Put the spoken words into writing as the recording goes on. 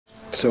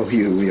So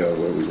here we are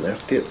where we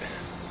left it,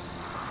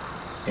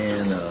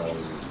 and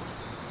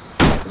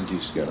I'm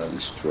just gonna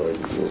destroy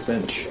the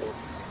workbench.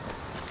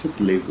 Could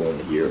leave one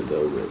here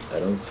though, but I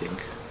don't think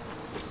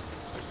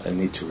I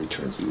need to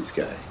return to this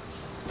guy.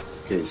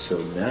 Okay,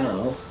 so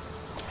now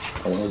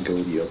I want to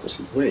go the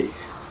opposite way.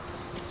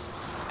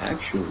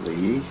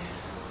 Actually,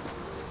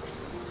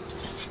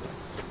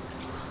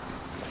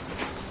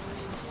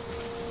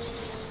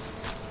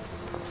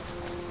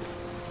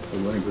 I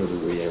want to go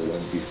the way I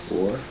went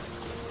before,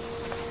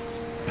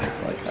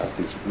 like up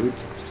this wood.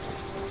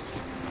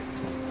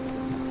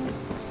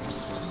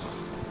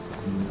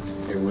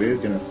 And we're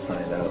gonna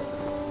find out.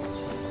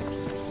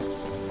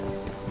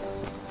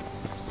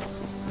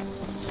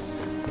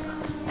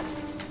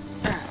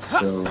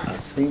 So I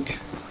think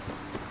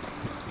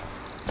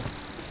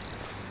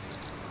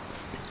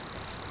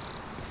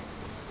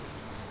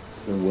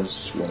there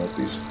was one of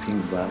these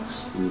pink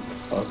backs that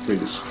are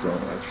pretty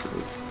strong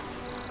actually.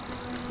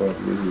 But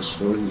at least the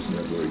sword is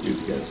not very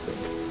good against them.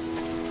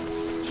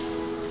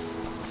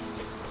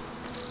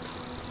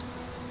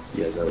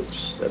 Yeah,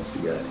 that's the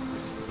guy.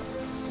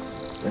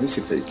 Let me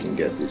see if I can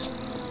get this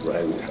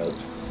right without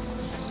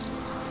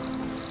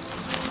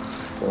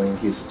pulling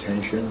his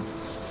attention.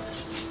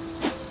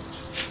 I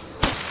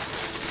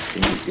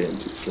think he's getting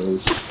too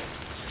close.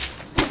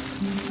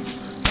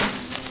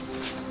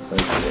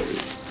 Okay.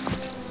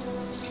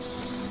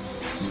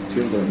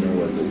 Still don't know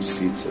what those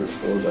seeds are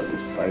for, but the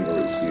fiber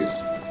is here.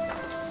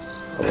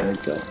 Oh, I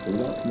got a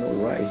lot more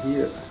right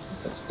here.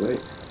 That's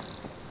great.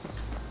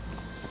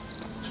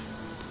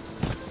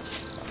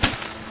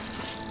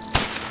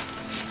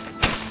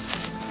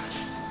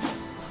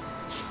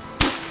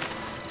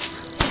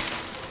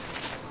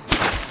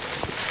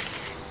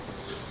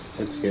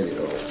 Let's get it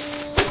all.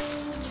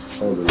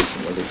 Oh, there is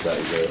another guy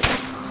there.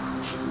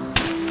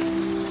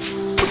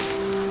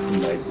 He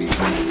might be in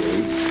the way.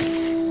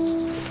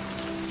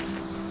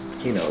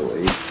 In our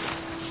way.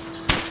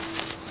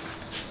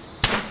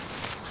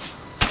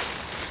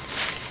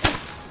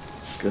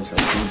 Because I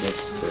think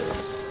that's the...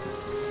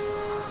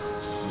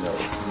 No, we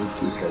need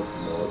to head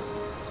more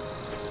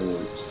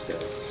towards that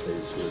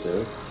place over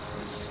there.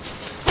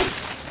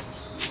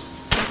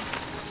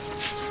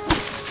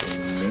 So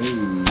maybe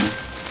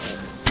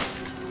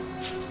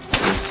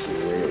there's a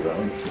way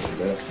around here,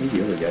 but I think the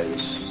other guy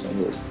is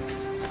somewhere.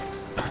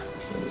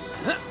 Let me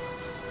see.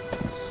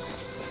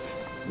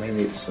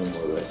 Maybe it's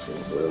somewhere less in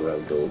where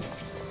I'll go.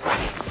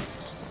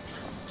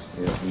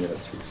 Yeah, I'm gonna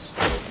take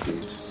some of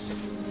these.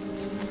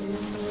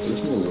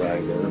 There's no rag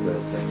there, but I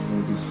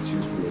think it's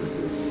just really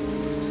good.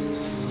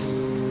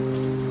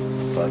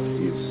 But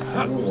it's, I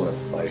don't want to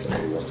fight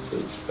anyone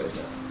first right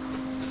now.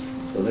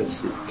 So let's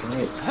see, can I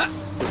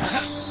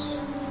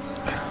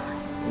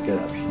get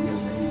up here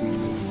maybe?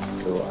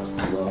 Go up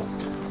the block?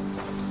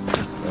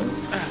 No?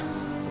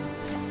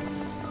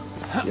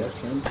 Yeah, I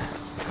can.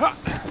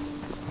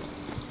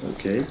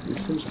 Okay, this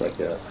seems like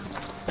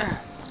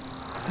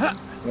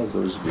one of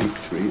those big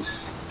trees.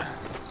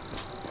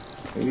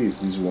 Maybe it's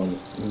this one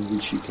in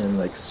which you can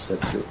like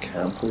set your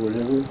camp or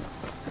whatever.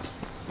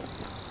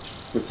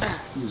 But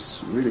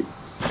it's really,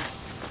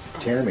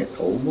 damn it,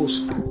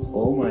 almost,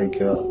 oh my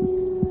god,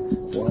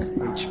 1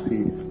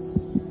 HP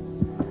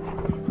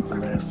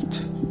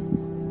left.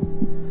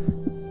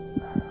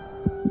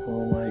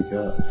 Oh my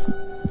god.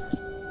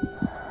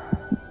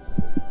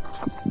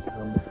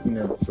 I'm in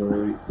a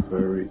very,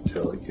 very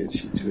delicate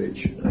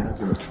situation. I'm not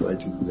gonna try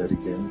to do that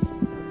again.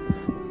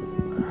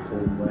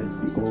 There might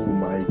be, oh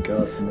my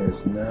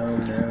godness, no,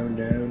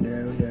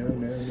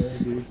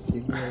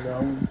 leave me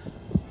alone.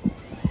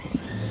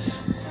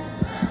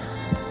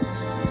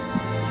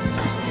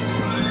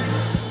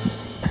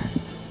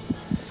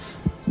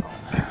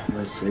 Am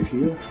I safe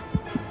here?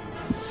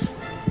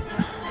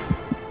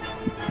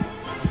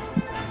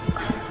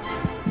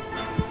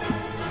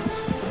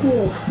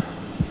 Oh.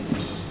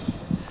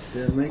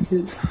 Did I make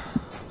it?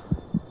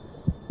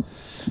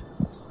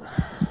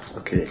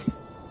 Okay.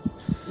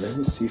 Let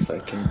me see if I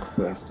can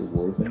craft the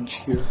workbench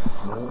here.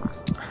 No.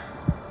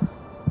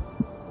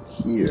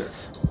 Here.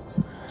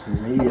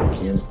 Maybe I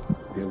can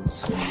build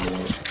some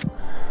more.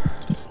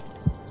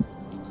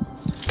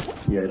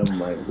 Yeah, I don't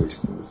mind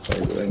wasting the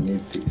fiber. I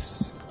need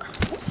this.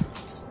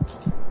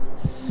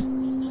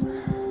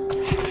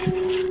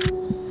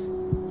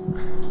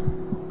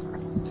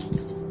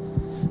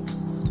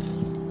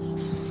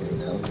 Okay,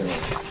 now I'm gonna...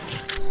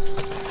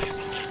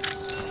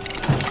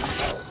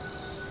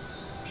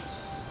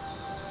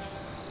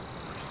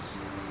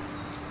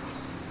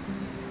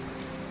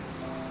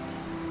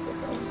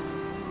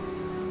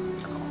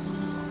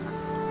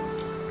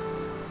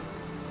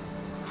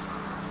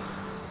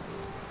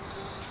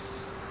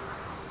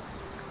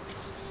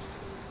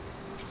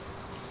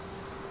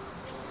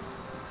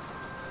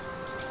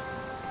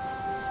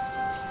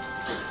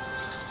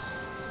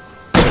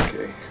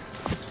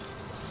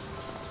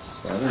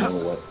 So I don't know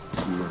what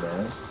to do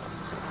now.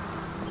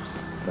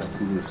 Back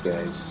to these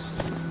guys.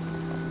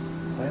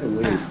 By the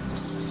way,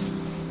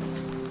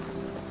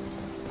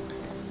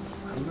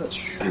 I'm not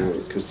sure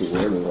because there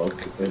were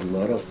a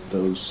lot of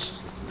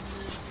those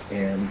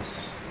And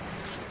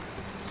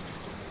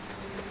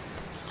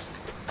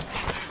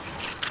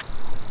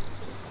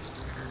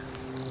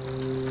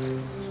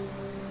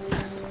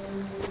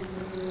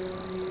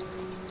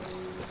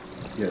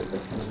yeah,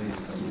 definitely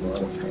a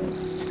lot of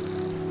ants.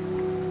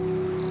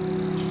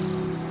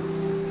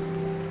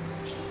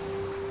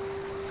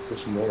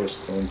 There's more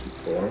stone to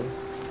form.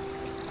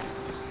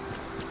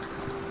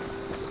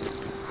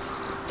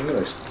 I'm gonna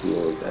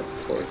explore that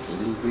part a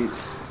little bit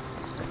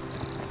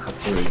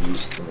after I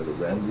use another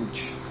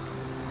bandage.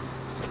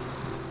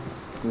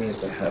 I mean,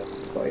 if I have to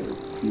fight a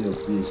few of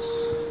these.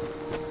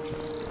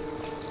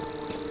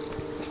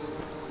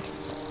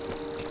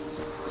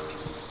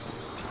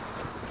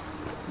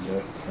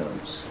 There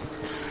comes.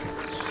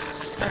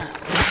 I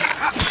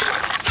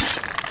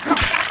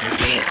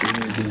don't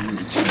even give you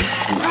the chance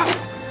to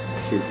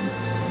hit me.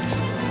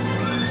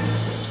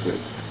 That's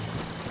good.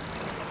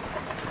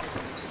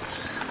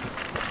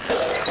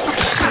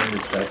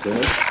 Back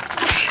there.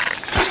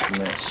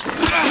 Nice.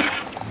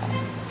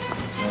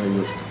 Now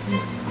you're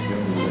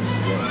going to run.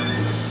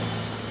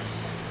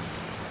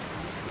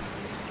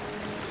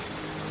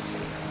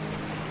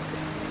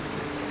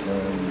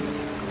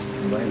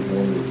 You might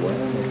wonder why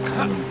am I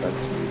coming back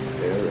to this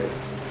area?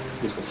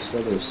 Because I saw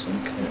there's some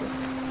kind of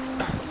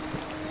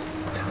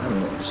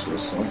tunnels or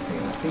something.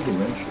 I think you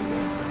mentioned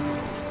that.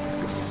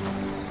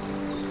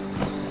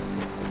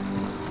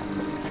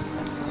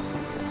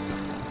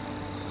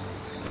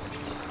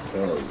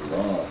 There are a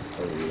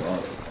lot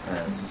of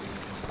ants.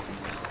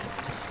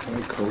 Can I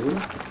cover?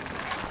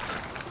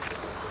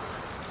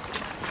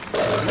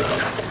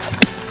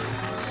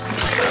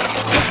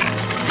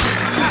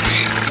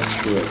 Not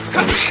sure if I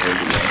can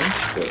cover the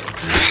ants, but...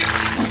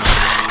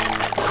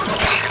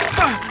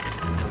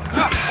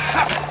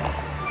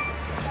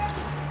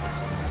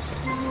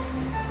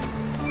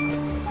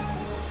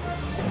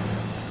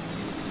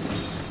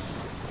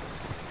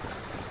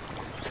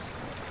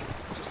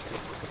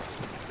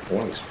 I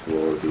want to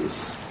explore this.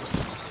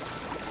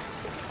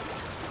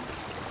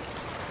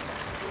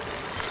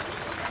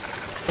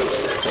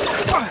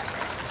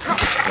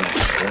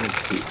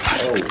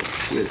 Oh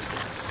shit.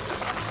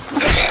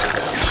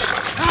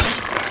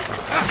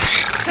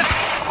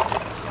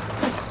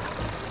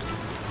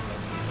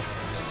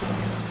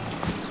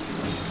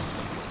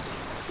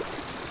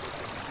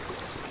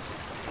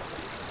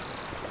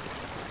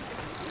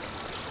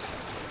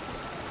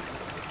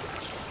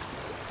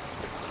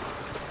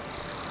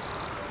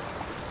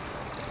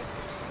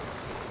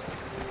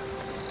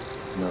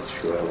 Not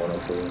sure I want to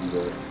go in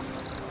there.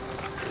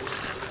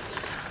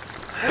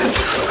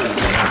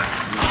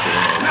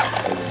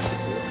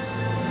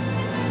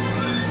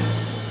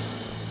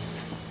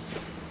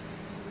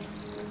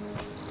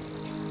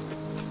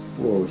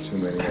 Whoa, too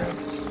many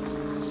ants. Too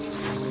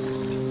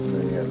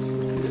many ants in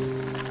here.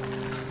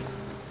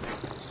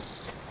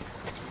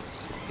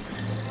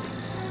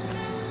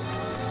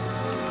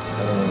 I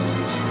don't want to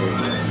use very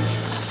many.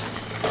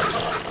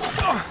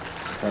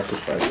 Have to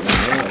fight them.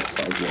 Yeah, I'll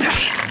fight them.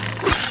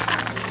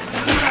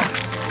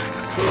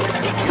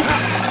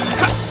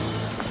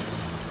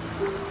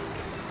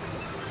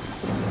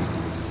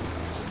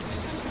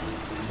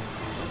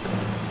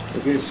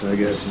 Okay, so I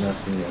guess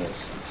nothing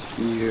else is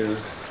here.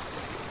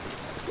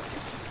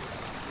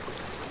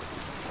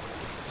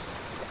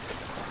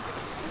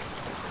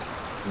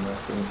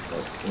 Nothing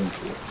of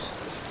interest.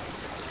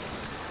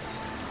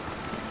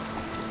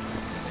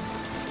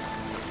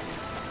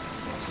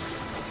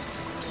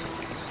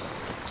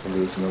 And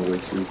there's no way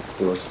to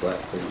cross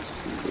backwards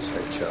because I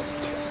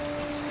jumped.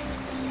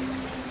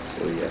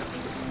 So yeah,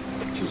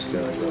 just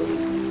gonna go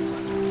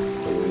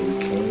the way we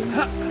came.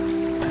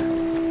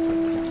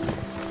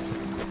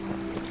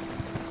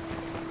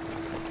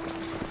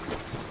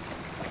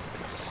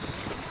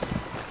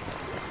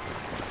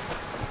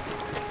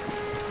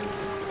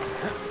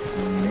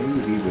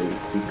 Maybe very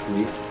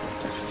quickly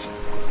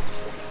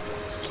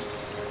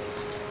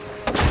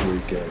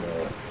we're gonna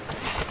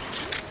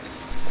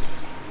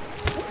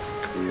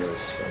clear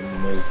some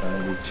more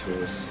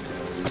bandages and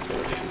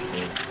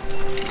everything.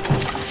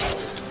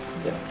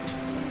 Yeah.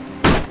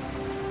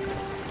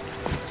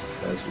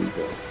 As we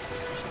go.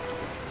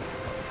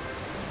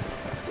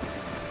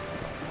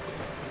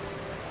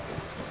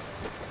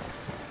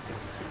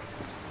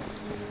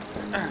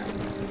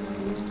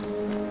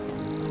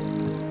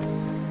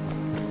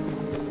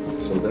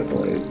 So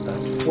definitely,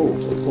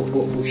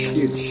 oh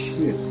shit,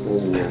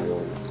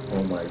 whoa,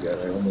 oh my god,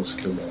 I almost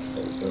killed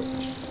myself.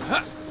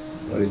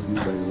 What is this,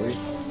 by the way?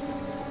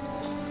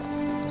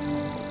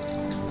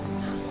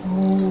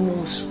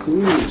 Oh,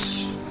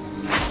 screws.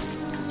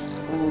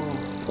 Oh,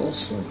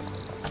 awesome.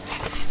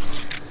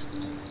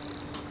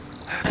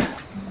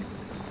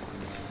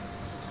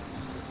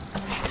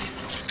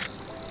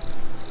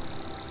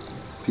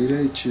 Did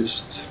I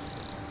just...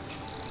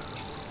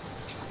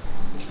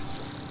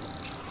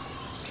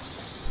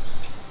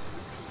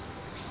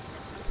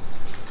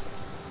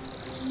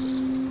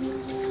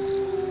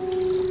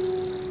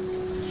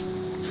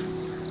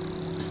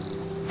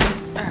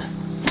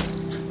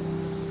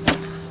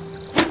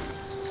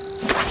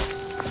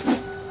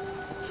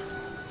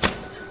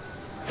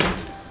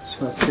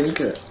 So I think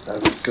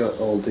I've got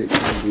all the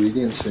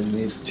ingredients I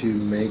need to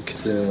make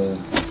the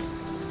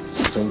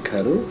stone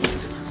cutter.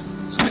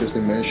 Because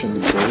they mentioned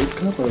the board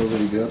cup, I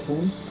already got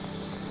one.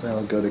 Now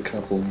I got a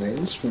couple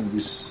names from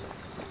this,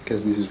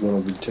 because this is one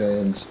of the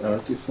giant's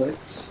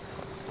artifacts.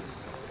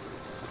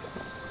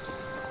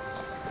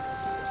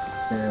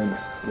 And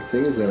the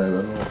thing is that I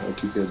don't know how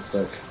to get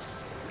back.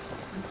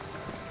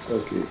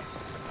 Okay.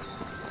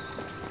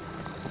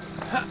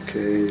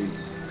 Okay.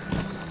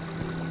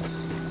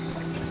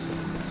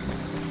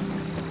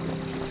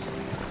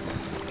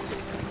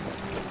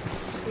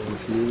 So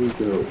here we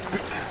go.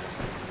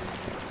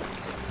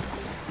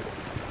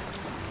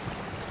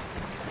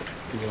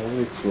 The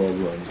only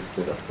problem is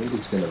that I think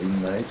it's gonna be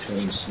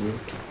nighttime soon.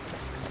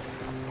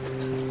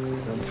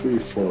 And I'm pretty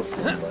far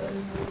from my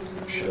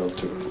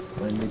shelter.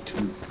 I need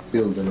to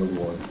build another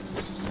one.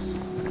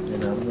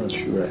 And I'm not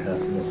sure I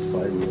have enough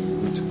fiber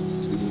and wood to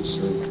do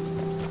so.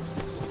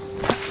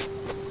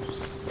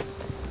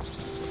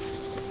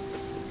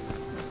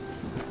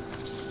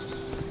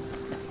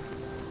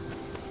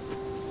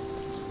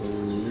 So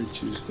we're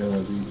just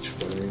gonna be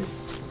trying.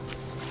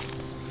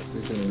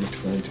 We're gonna be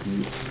trying to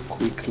move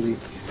quickly.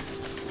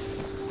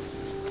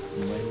 I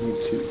might need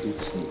to eat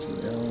something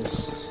else.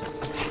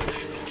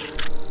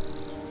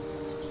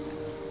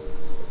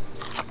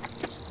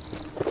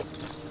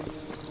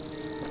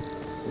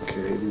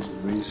 Okay,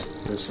 this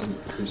doesn't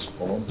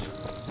respawn.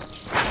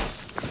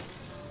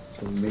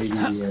 So maybe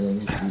the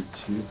enemy need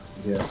to.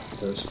 Yeah,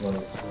 there's one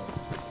of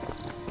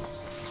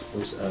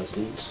those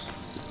assholes.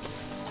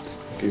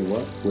 Okay,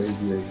 what way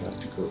do they have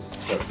to go?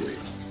 That way.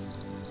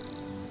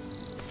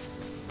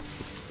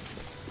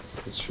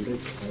 Should I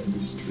climb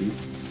this tree?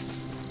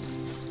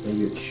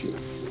 Maybe I should.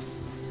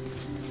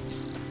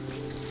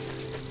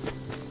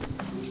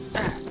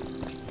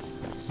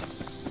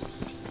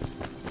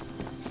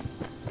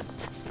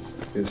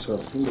 Okay, so I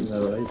think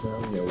that right now,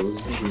 yeah, we're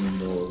moving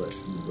more or less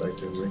in the right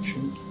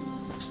direction.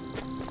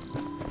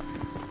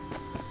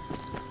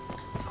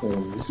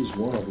 Oh, this is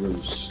one of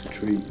those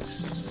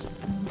trees.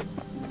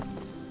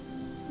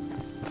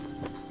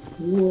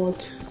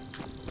 What?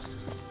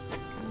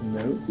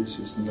 No, this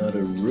is not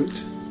a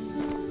root.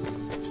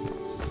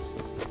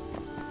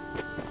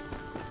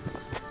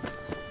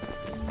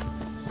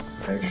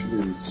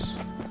 Actually, I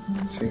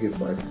think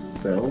if I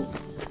fell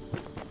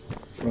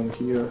from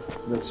here,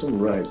 that's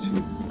alright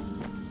too.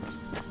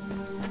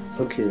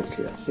 Okay,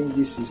 I think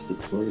this is the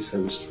place I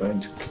was trying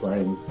to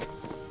climb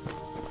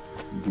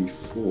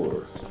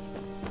before.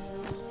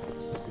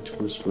 It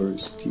was very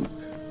steep.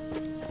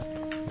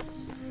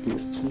 Do you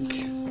think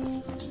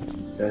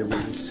I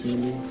will see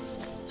me?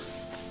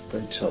 I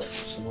chop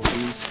some of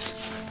these.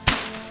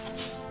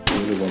 I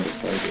really want to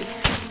fight it.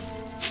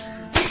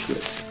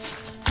 Shit.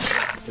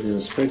 I didn't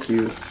expect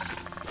you.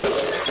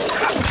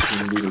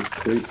 You little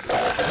creep.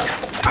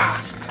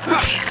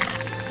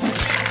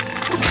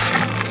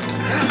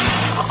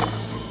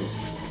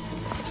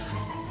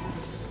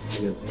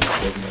 Yeah,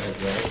 get my head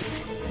right.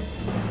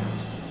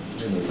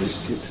 I'm gonna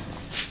risk it.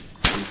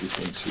 If you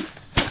can see.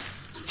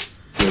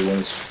 The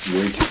one's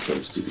way too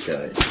close to the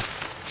guy.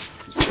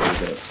 He's probably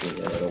gonna see me,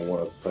 and I don't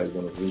want to fight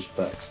one of those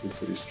backs. They're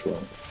pretty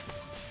strong.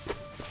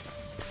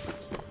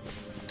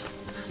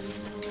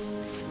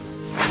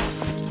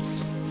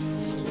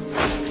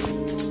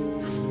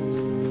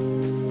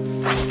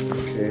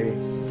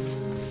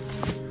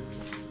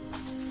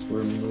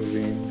 We're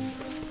moving.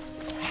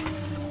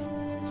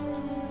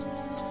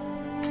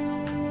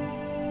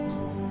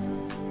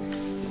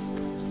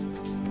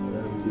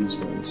 And this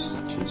one's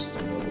just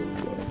another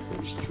one of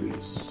those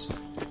trees.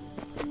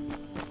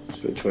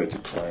 So I try to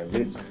climb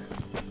it.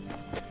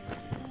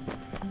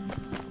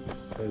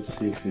 Let's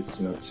see if it's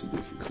not so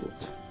difficult.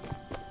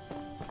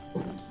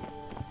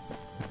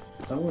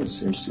 That one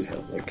seems to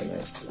have like a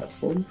nice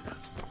platform.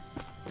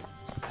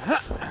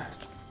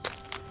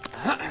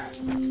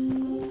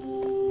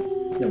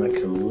 And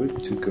like a route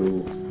to go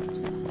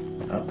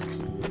up.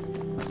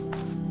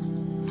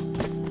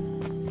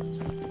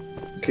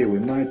 Okay, we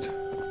might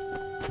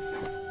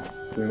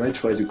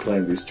try to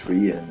climb this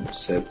tree and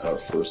set our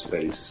first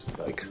base,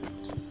 like,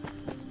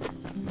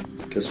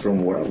 because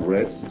from what I've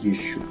read, you're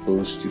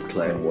supposed to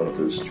climb one of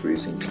those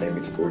trees and claim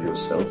it for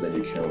yourself, then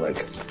you can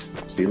like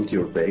build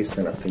your base,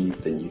 and I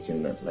think then you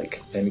can,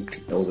 like any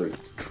other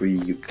tree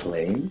you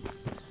claim,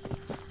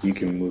 you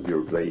can move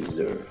your base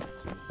there.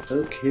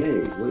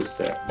 Okay, what is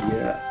that?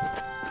 Yeah,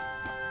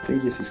 I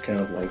think this is kind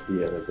of like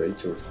the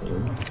elevator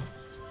thing.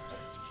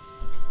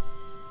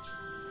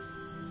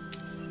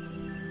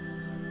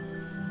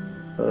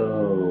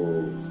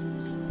 Oh,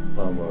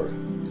 bummer.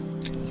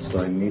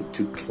 So I need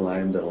to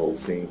climb the whole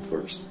thing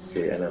first.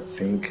 Okay, and I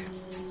think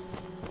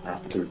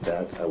after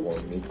that I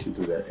won't need to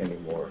do that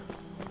anymore.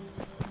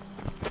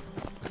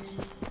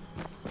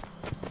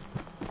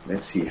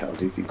 Let's see how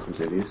difficult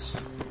it is.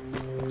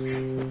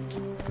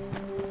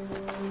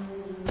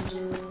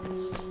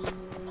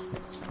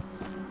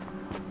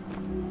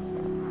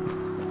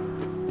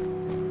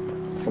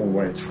 From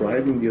what I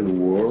tried in the other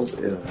world,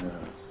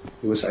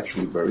 It was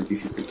actually very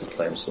difficult to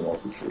climb some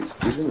of the trees.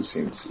 This one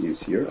seems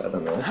easier, I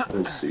don't know,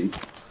 we'll see.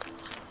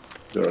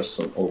 There are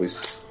some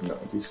always, no,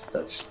 this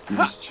is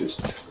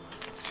just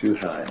too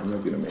high. I'm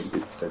not gonna make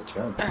that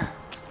jump.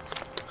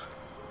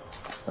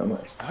 Am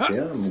I?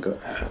 Yeah, I'm good.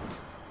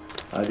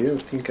 I didn't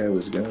think I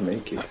was gonna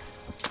make it.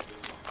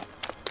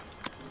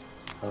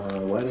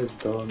 What I've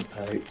done,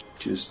 I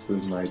just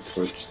put my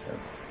torch down.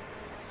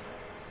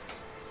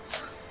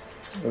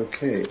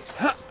 Okay.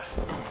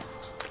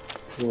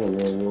 Whoa,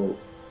 whoa, whoa.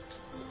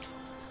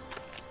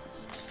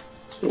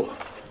 Whoa.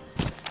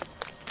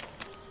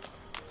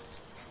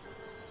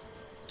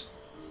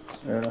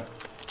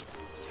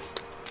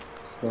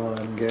 So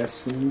I'm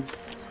guessing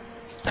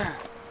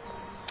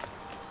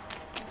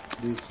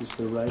this is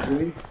the right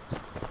way.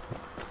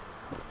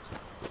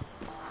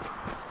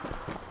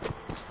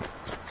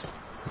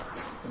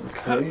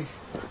 Okay.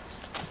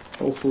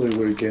 Hopefully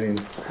we're getting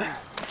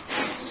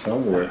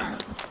somewhere.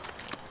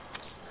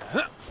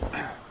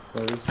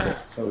 What is that?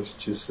 Oh, it's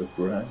just a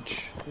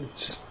branch.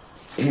 It's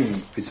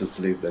a piece of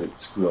leaf that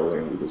it's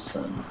glowing with the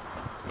sun.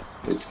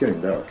 It's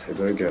getting dark. I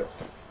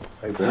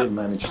better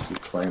manage to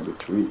climb the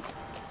tree.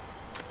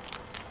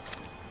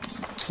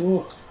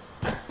 Whew.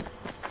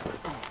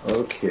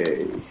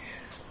 Okay.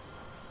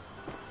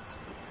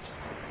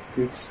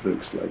 This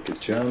looks like a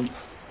jump.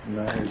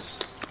 Nice.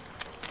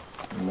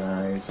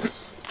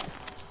 Nice.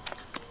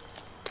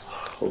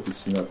 Hope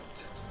it's not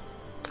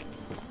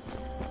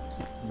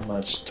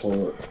much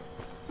taller.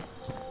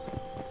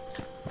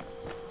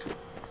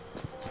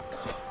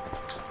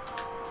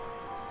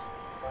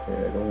 Yeah,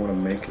 I don't want to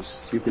make a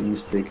stupid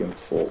mistake and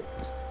fall,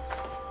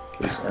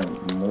 because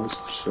I'm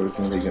most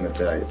certainly gonna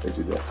die if I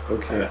do that.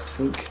 Okay, I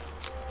think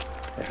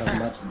I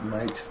have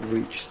might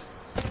reached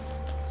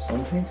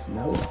something.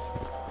 No.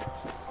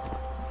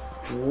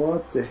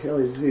 What the hell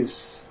is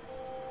this?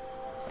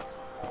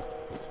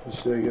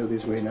 Should I go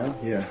this way now?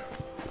 Yeah.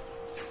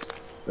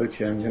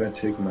 Okay, I'm gonna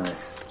take my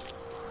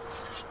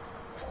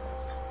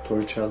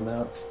torch out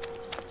now.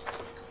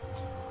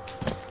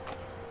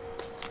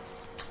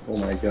 Oh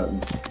my god,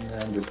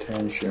 man, the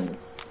tension.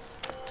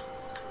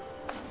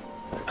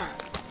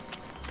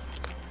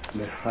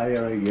 The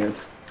higher I get,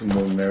 the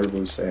more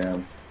nervous I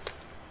am.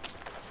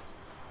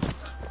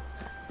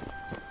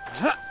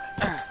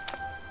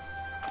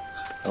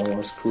 I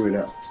will screw it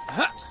up.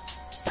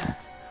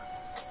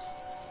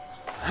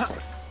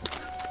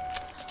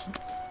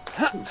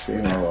 It's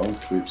been a long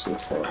trip so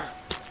far.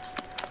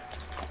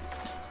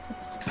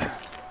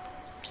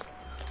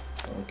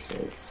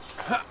 Okay.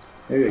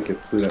 Maybe I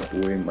could put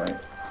away my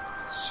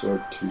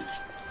sword too.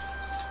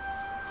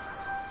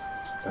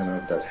 I don't know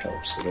if that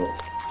helps at all.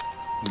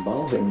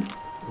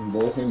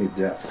 Valheim it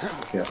does.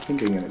 Okay, I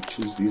think I'm gonna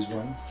choose this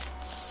one,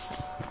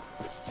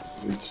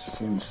 which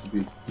seems a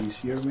bit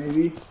easier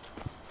maybe.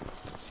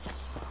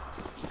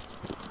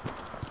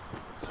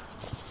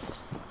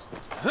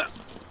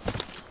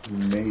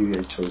 Maybe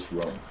I chose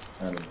wrong.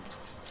 I don't know.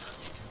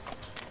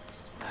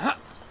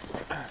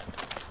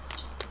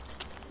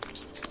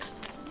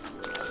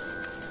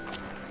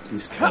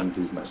 This can't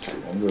be much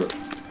longer,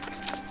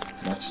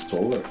 much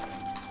taller.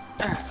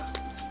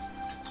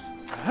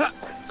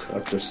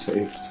 Cracker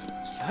saved.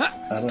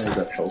 I don't know if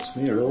that helps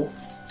me at all.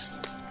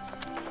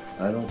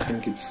 I don't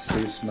think it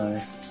saves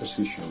my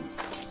position.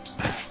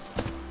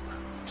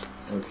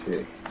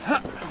 Okay.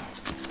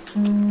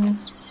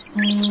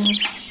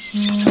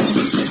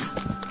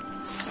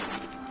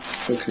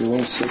 Okay,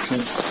 1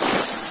 second.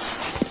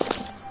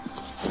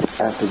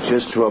 As I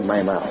just dropped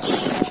my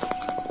mouse.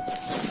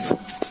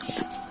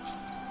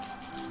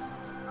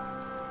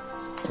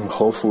 And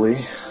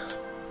hopefully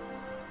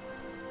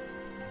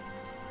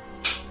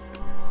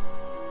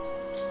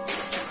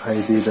I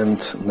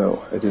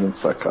didn't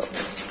fuck up.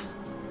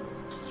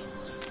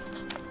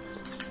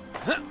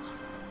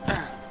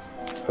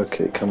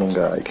 Okay, come on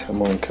guy,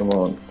 come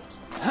on.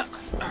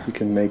 You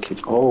can make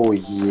it. Oh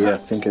yeah, I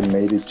think I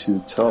made it to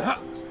the top.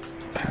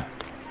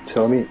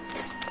 Tell me.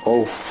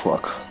 Oh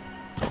fuck.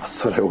 I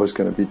thought I was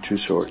gonna be too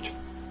short.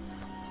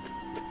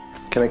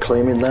 Can I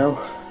claim it now?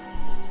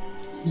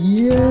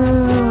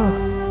 Yeah!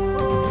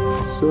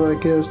 So I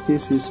guess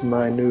this is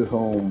my new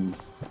home.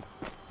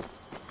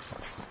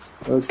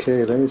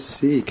 Okay, let me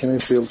see. Can I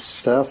build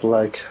stuff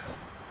like...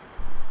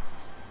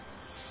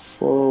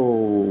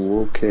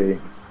 Oh, okay.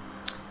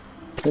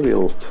 Can I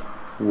build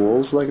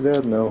walls like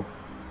that? No.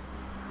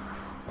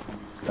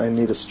 I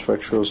need a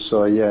structural,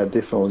 so yeah, I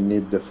definitely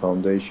need the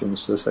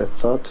foundations as I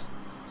thought.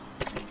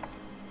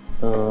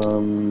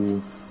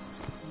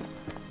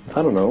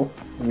 I don't know.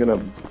 I'm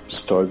gonna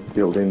start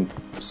building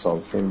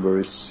something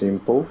very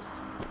simple.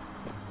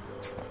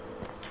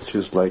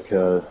 Just like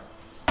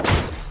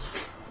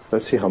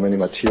let's see how many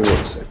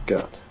materials I've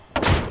got,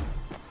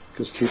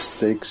 because this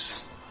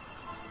takes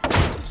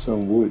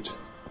some wood.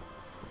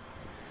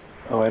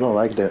 Oh, I don't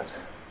like that.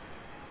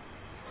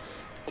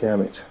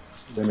 Damn it.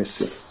 Let me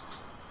see.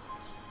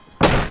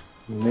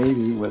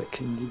 Maybe what I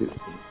can do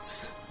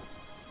is,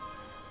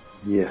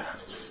 yeah.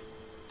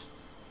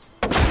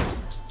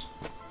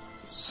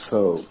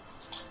 So,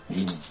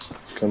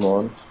 come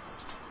on.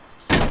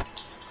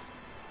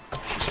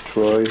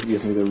 destroy,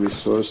 give me the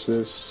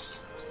resources.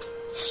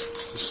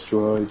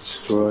 Destroy,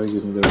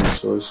 give me the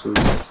resources.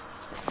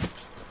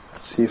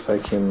 See if I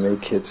can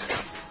make it.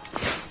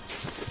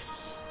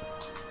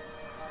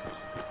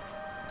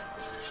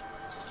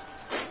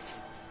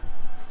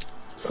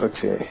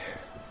 Okay,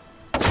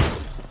 I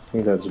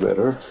think that's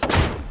better.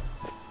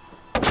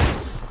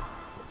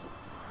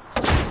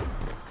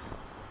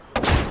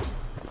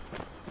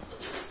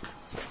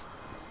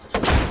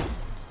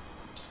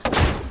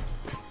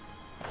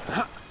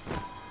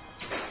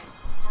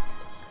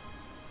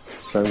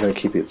 So I'm gonna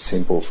keep it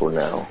simple for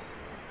now.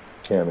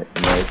 Damn it,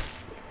 my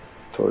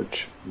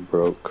torch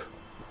broke.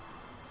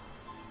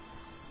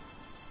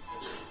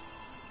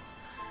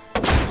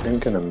 I'm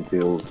gonna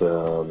build,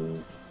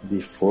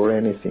 before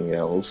anything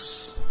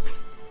else,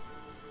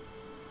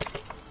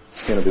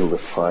 I'm gonna build a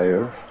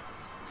fire.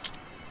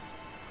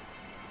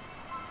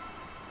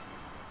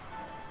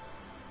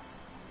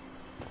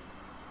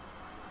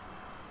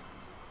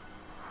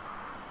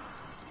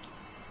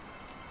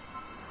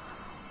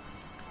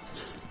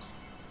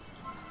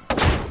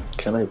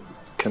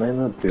 Can I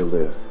not build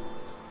a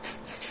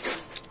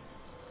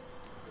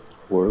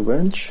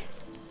workbench?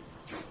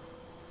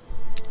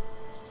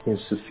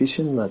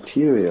 Insufficient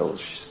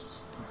materials.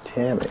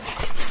 Damn it.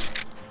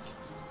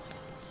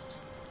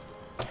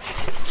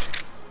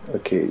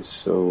 Okay,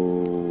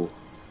 so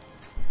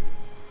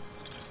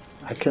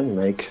I can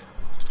make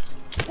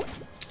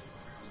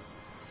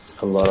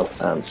a lot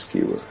of ant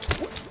skewer.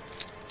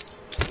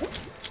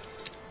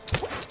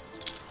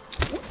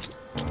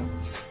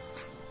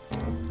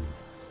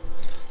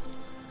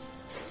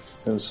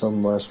 And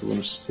some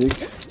mushroom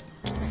stick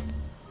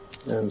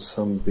and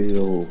some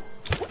beetle.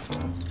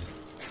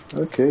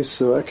 Okay,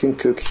 so I can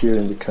cook here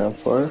in the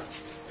campfire.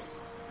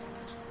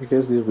 I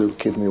guess this will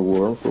keep me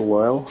warm for a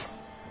while.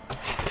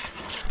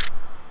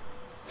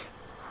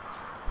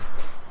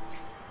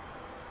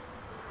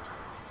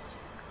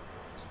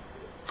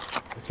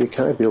 Okay,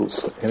 can I build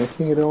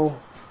anything at all?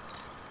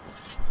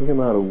 I think I'm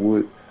out of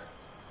wood.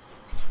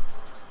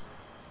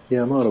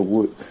 Yeah, I'm out of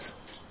wood.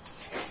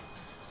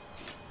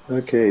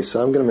 Okay,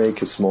 so I'm gonna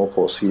make a small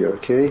pause here,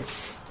 okay?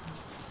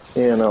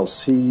 And I'll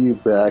see you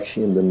back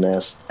in the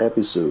next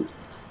episode.